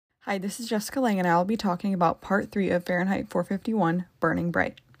Hi, this is Jessica Lang, and I will be talking about Part 3 of Fahrenheit 451, Burning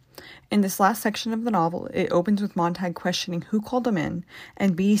Bright. In this last section of the novel, it opens with Montag questioning who called him in,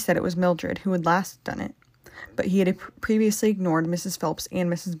 and Beatty said it was Mildred who had last done it, but he had previously ignored Mrs. Phelps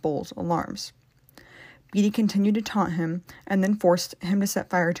and Mrs. Bowles' alarms. Beatty continued to taunt him, and then forced him to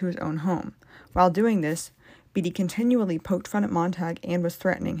set fire to his own home. While doing this, Beatty continually poked fun at Montag and was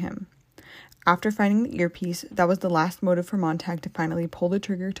threatening him. After finding the earpiece, that was the last motive for Montag to finally pull the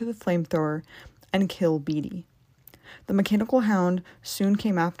trigger to the flamethrower and kill Beatty. The mechanical hound soon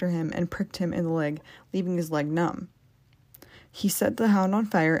came after him and pricked him in the leg, leaving his leg numb. He set the hound on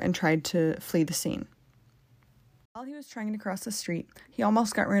fire and tried to flee the scene. While he was trying to cross the street, he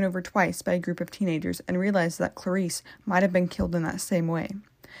almost got ran over twice by a group of teenagers and realized that Clarice might have been killed in that same way.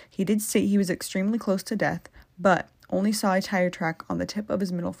 He did state he was extremely close to death, but only saw a tire track on the tip of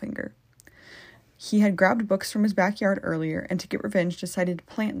his middle finger. He had grabbed books from his backyard earlier and to get revenge decided to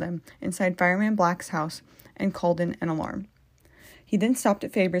plant them inside Fireman Black's house and called in an alarm. He then stopped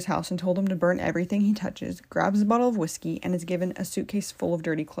at Faber's house and told him to burn everything he touches, grabs a bottle of whiskey, and is given a suitcase full of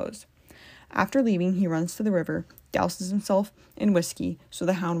dirty clothes. After leaving, he runs to the river, douses himself in whiskey so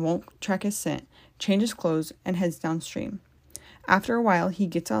the hound won't track his scent, changes clothes, and heads downstream. After a while, he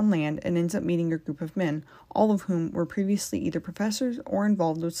gets on land and ends up meeting a group of men, all of whom were previously either professors or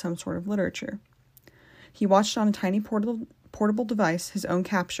involved with some sort of literature. He watched on a tiny portable device his own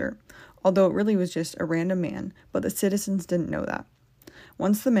capture, although it really was just a random man, but the citizens didn't know that.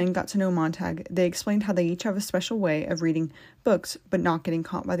 Once the men got to know Montag, they explained how they each have a special way of reading books but not getting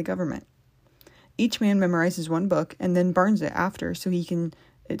caught by the government. Each man memorizes one book and then burns it after so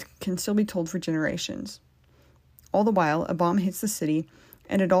it can still be told for generations. All the while, a bomb hits the city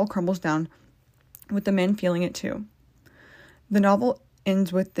and it all crumbles down, with the men feeling it too. The novel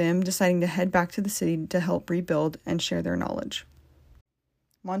ends with them deciding to head back to the city to help rebuild and share their knowledge.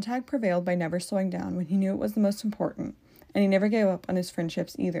 Montag prevailed by never slowing down when he knew it was the most important, and he never gave up on his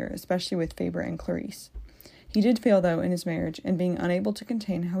friendships either, especially with Faber and Clarice. He did fail, though, in his marriage and being unable to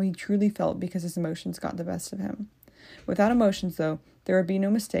contain how he truly felt because his emotions got the best of him. Without emotions, though, there would be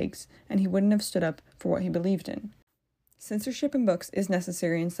no mistakes, and he wouldn't have stood up for what he believed in. Censorship in books is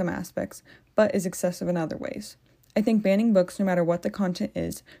necessary in some aspects, but is excessive in other ways. I think banning books, no matter what the content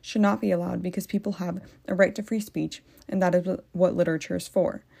is, should not be allowed because people have a right to free speech, and that is what literature is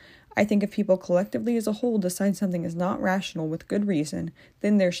for. I think if people collectively as a whole decide something is not rational with good reason,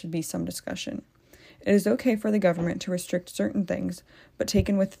 then there should be some discussion. It is okay for the government to restrict certain things, but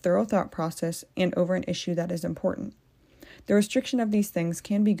taken with thorough thought process and over an issue that is important. The restriction of these things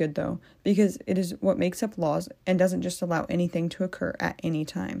can be good, though, because it is what makes up laws and doesn't just allow anything to occur at any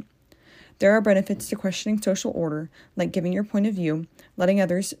time. There are benefits to questioning social order, like giving your point of view, letting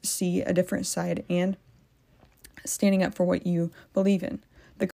others see a different side, and standing up for what you believe in.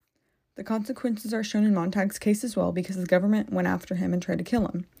 The consequences are shown in Montag's case as well because the government went after him and tried to kill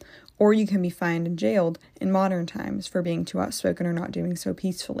him. Or you can be fined and jailed in modern times for being too outspoken or not doing so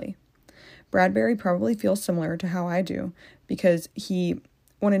peacefully. Bradbury probably feels similar to how I do because he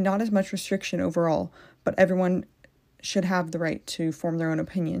wanted not as much restriction overall, but everyone should have the right to form their own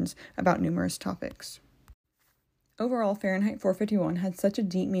opinions about numerous topics. Overall, Fahrenheit 451 had such a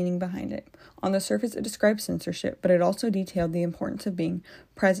deep meaning behind it. On the surface, it described censorship, but it also detailed the importance of being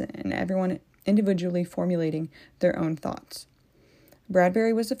present and everyone individually formulating their own thoughts.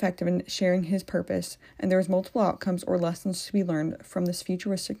 Bradbury was effective in sharing his purpose, and there was multiple outcomes or lessons to be learned from this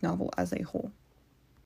futuristic novel as a whole.